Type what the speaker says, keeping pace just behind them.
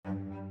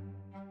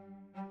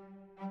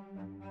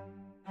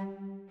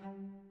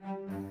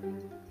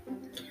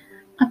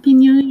Happy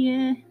New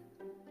Year.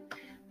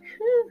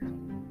 Whew.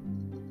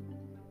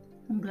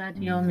 I'm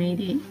glad you all made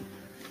it.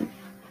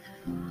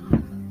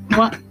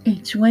 What a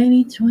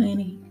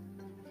 2020.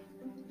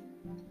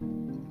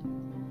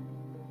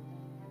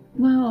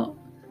 Well,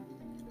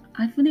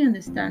 I fully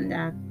understand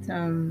that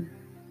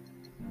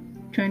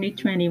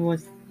 2020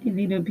 was a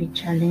little bit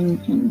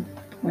challenging,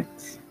 but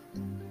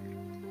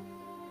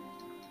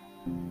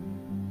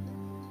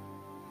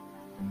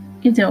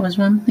if there was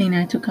one thing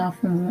I took out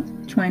from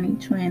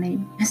 2020,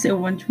 I said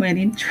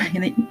 2020,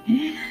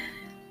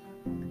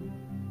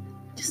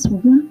 just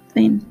one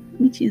thing,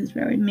 which is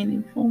very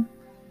meaningful.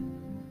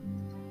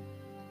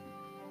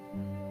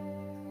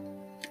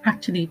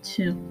 Actually,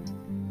 two,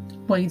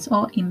 but it's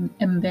all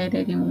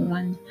embedded in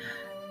one.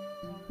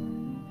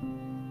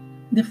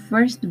 The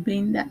first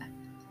being that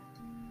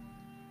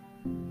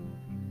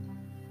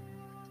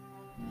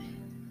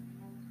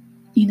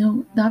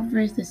that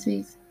verse that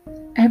says,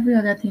 every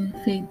other thing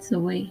fades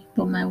away,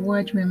 but my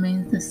word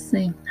remains the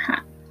same.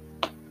 Ha!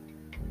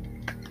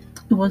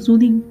 It was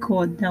only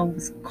God that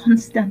was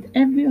constant.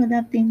 Every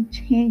other thing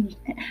changed.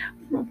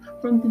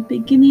 From the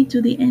beginning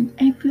to the end,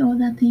 every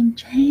other thing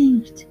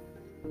changed.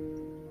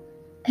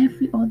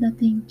 Every other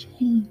thing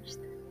changed.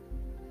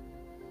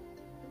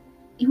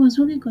 It was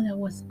only God that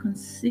was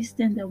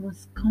consistent, that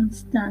was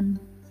constant.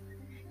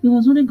 It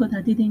was only God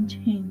that didn't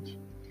change.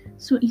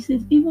 So he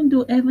says, even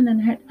though heaven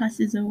and earth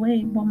passes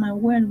away, but my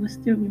word will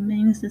still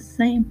remains the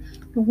same.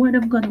 The word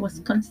of God was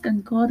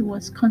constant. God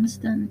was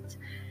constant.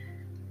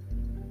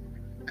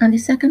 And the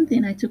second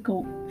thing I took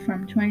out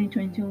from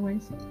 2020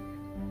 was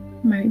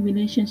my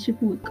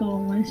relationship with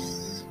God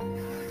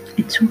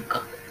it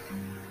took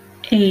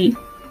a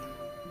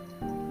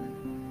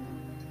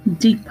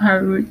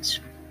deeper root.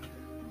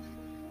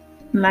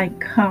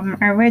 Like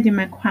I read in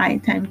my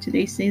quiet time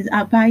today, says,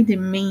 abide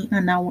in me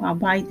and I will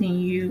abide in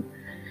you.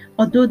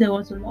 Although there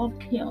was a lot of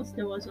chaos,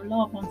 there was a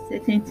lot of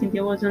uncertainty,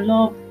 there was a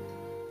lot of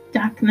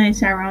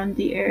darkness around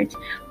the earth,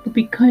 but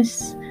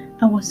because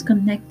I was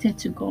connected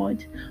to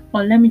God,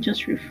 or let me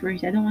just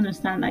rephrase, I don't want to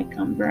sound like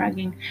I'm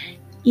bragging.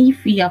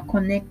 If we are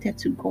connected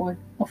to God,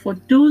 or for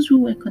those who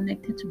were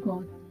connected to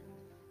God,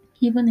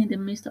 even in the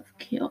midst of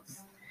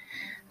chaos,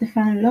 they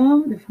found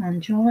love, they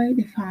found joy,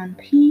 they found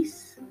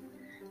peace,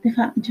 they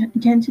found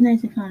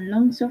gentleness, they found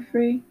long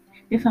suffering,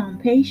 they found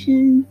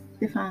patience,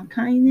 they found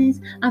kindness,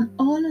 and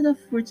all of the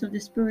fruits of the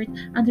Spirit.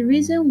 And the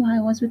reason why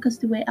was because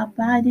they were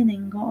abiding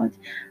in God.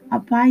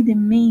 Abide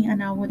in me,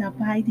 and I would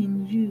abide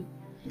in you.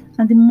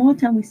 And the more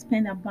time we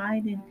spend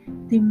abiding,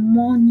 the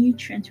more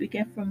nutrients we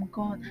get from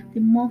God, the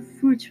more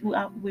fruits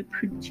we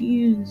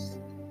produce.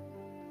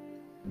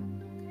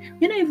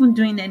 We're not even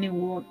doing any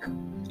work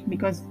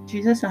because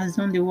Jesus has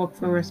done the work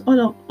for us.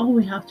 All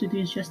we have to do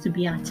is just to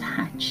be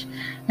attached.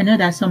 I know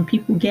that some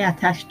people get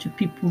attached to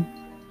people.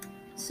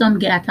 Some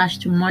get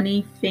attached to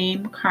money,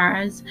 fame,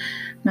 cars,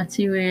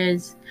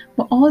 materials,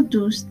 but all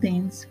those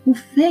things will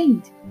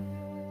fade.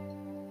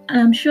 And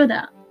I'm sure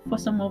that for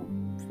some of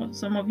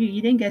you,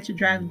 you didn't get to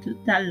drive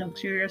that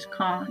luxurious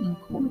car in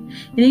court.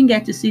 You didn't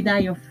get to see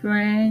that your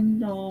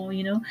friend, or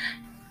you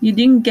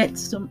didn't get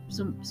some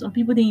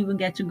people didn't even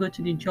get to go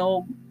to the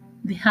job.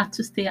 They had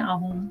to stay at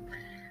home.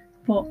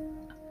 But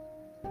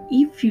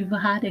if you've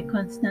had a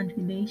constant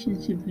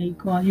relationship with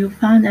God, you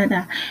found out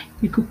that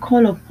you could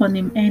call upon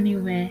Him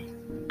anywhere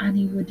and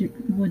He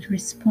would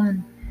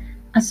respond.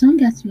 As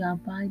long as you are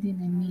abiding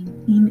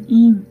in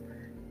Him.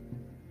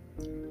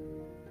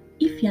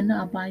 If you're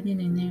not abiding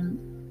in Him,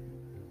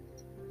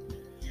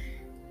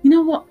 you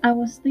know what I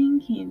was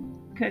thinking?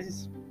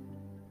 Because,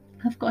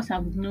 of course,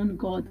 I've known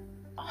God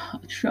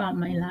throughout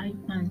my life,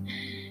 and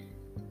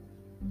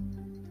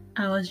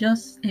I was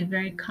just a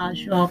very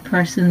casual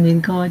person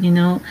with God,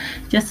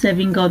 just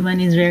serving God when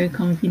it's very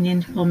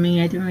convenient for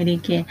me. I don't really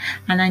care.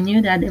 And I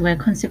knew that there were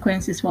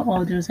consequences for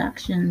all those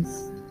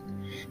actions.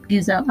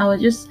 Because I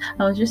was just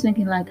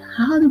thinking, like,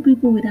 how do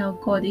people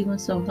without God even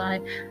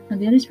survive? And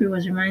the Holy Spirit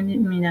was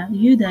reminding me that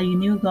you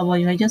knew God,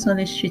 but you were just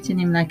always treating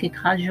Him like a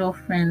casual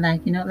friend,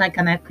 like like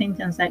an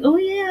acquaintance, like, oh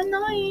yeah, I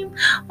know Him.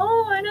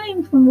 Oh, I know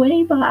Him from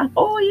way back.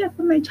 Oh yeah,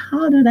 from my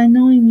childhood, I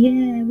know Him.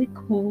 Yeah, we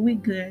cool, we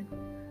good.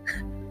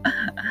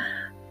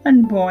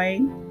 And boy,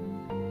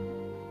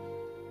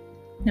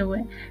 there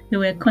were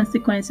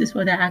consequences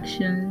for their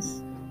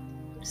actions.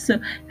 So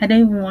I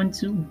don't even want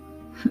to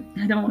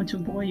I don't want to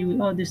bore you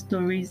with all the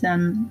stories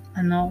and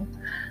all.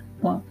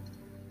 But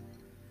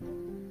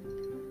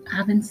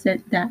having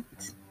said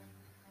that,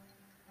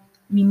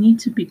 we need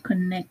to be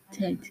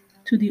connected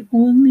to the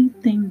only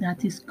thing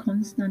that is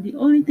constant, the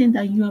only thing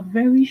that you are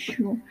very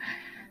sure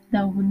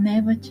that will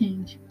never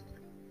change.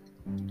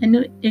 I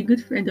know a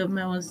good friend of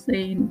mine was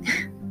saying,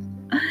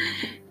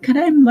 can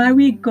I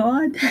marry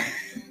God?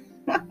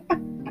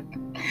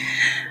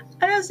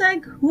 I was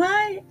like,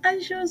 why?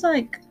 And she was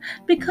like,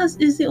 because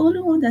it's the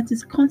only one that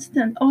is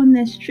constant,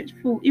 honest,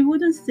 truthful. It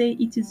wouldn't say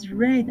it is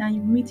red and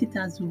you meet it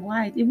as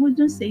white. It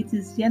wouldn't say it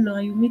is yellow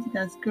and you meet it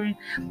as green.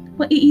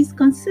 But it is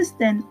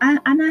consistent. And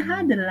I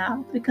had a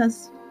laugh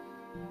because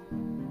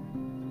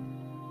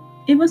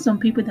even some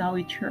people that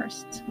we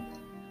trust,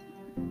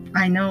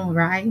 I know,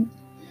 right?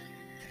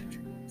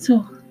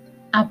 So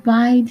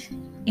abide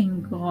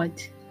in God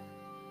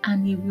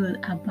and He will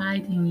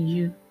abide in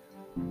you.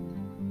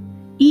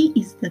 He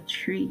is the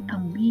tree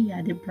and we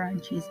are the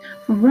branches.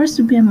 For us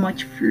to bear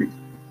much fruit,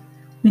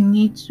 we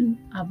need to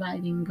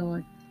abide in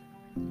God.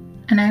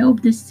 And I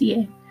hope this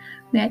year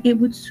we are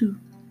able to,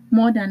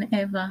 more than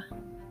ever,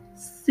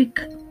 seek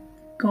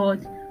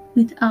God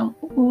with our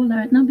whole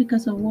heart, not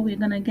because of what we're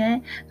gonna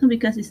get, not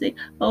because He say,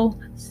 "Oh,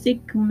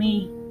 seek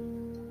me,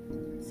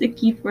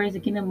 seek ye first the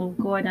kingdom of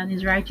God and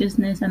His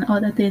righteousness, and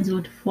other things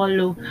would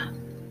follow."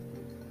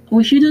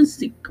 We shouldn't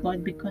seek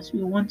God because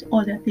we want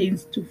other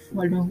things to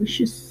follow. We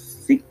should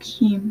seek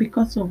Him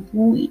because of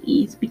who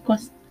He is,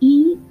 because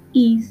He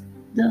is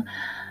the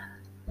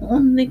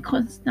only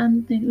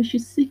constant thing. We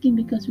should seek Him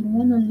because we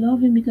want to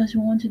love Him, because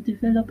we want to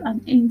develop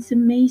an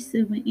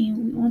intimacy with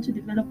Him. We want to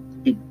develop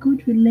a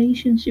good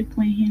relationship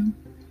with Him.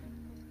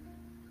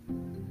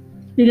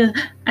 Because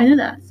I know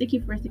that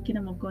seeking first the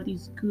kingdom of God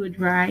is good,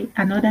 right?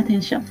 And other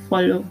things shall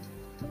follow.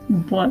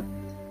 But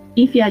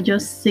if you are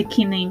just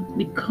seeking Him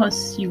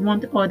because you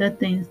want other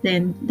things,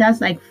 then that's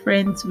like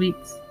friends with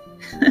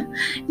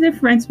the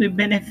friends with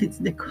benefits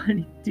they call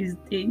it these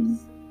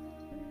days.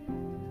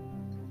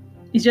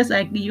 It's just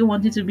like you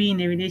wanting to be in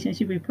a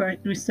relationship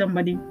with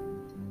somebody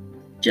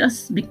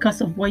just because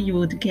of what you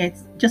would get,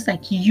 just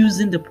like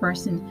using the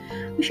person.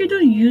 We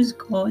shouldn't use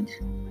God.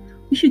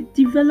 We should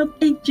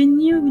develop a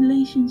genuine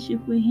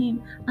relationship with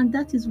Him, and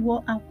that is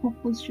what our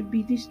purpose should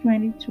be this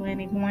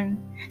 2021.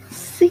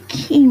 Seek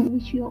Him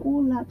with your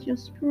whole heart, your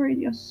spirit,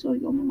 your soul,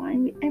 your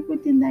mind, with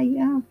everything that you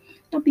have,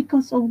 not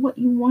because of what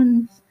you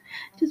want,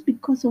 just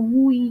because of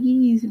who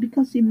He is,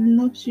 because He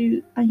loves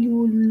you, and you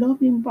will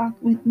love Him back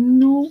with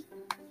no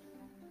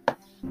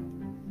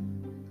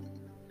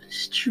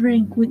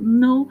strength, with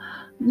no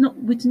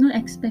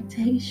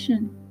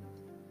expectation.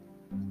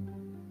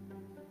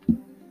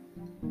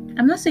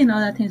 I'm not saying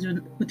other things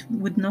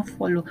would not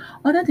follow.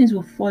 Other things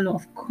will follow,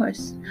 of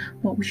course,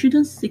 but we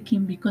shouldn't seek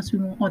Him because we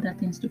want other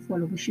things to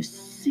follow. We should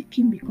seek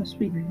Him because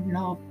we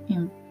love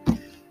Him.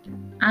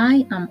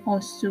 I am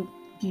also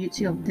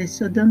guilty of this,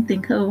 so don't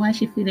think, oh, why is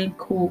she feeling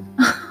cool?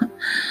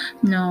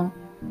 No,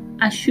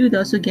 I should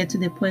also get to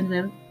the point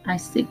where I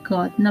seek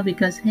God, not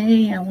because,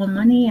 hey, I want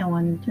money, I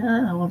want a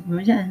job, I want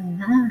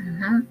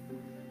promotion.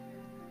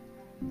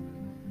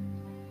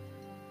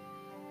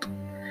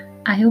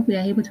 I hope we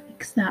are able to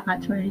fix that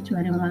at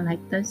 2021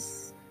 like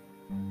this.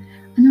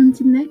 And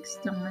until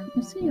next time,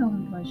 I see your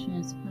own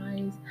passion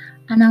spies.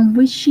 And I'm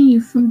wishing you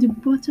from the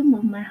bottom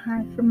of my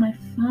heart, from my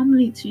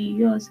family to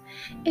yours,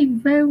 a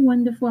very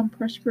wonderful and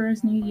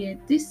prosperous new year.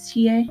 This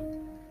year,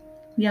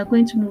 we are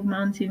going to move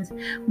mountains.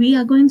 We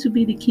are going to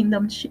be the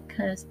kingdom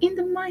shakers. In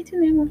the mighty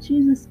name of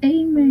Jesus.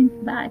 Amen.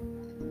 Bye.